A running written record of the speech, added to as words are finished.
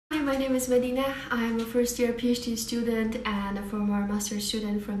my name is Medina. I'm a first-year PhD student and a former master's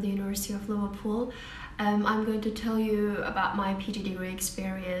student from the University of Liverpool. I'm going to tell you about my PhD degree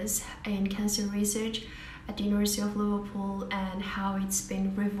experience in cancer research at the University of Liverpool and how it's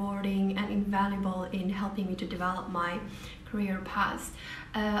been rewarding and invaluable in helping me to develop my career path.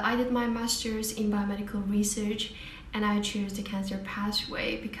 I did my master's in biomedical research and I chose the cancer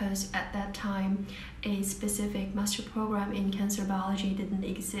pathway because at that time a specific master program in cancer biology didn't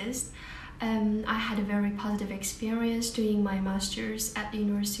exist. I had a very positive experience doing my master's at the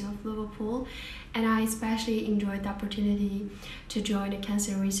University of Liverpool, and I especially enjoyed the opportunity to join a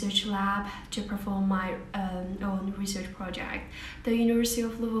cancer research lab to perform my own research project. The University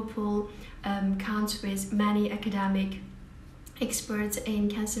of Liverpool counts with many academic experts in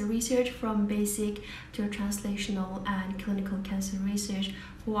cancer research, from basic to translational and clinical cancer research,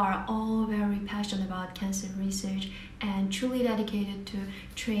 who are all very passionate about cancer research and truly dedicated to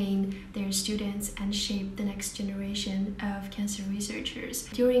train their students and shape the next generation of cancer researchers.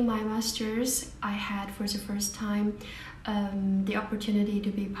 During my master's, I had for the first time the opportunity to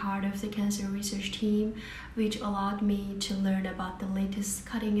be part of the cancer research team, which allowed me to learn about the latest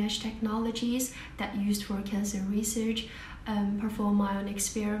cutting-edge technologies that used for cancer research, perform my own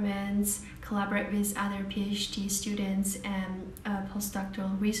experiments, collaborate with other PhD students and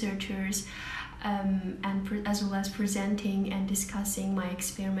postdoctoral researchers, as well as presenting and discussing my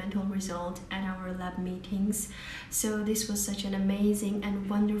experimental results at our lab meetings. So this was such an amazing and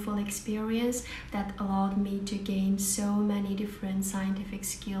wonderful experience that allowed me to gain so many different scientific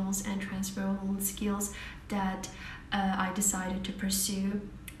skills and transferable skills that I decided to pursue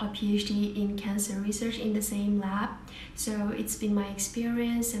a PhD in cancer research in the same lab. So it's been my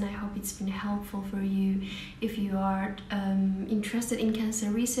experience and I hope it's been helpful for you. If you are interested in cancer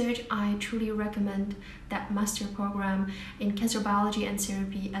research, I truly recommend that master program in cancer biology and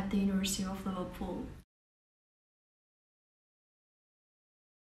therapy at the University of Liverpool.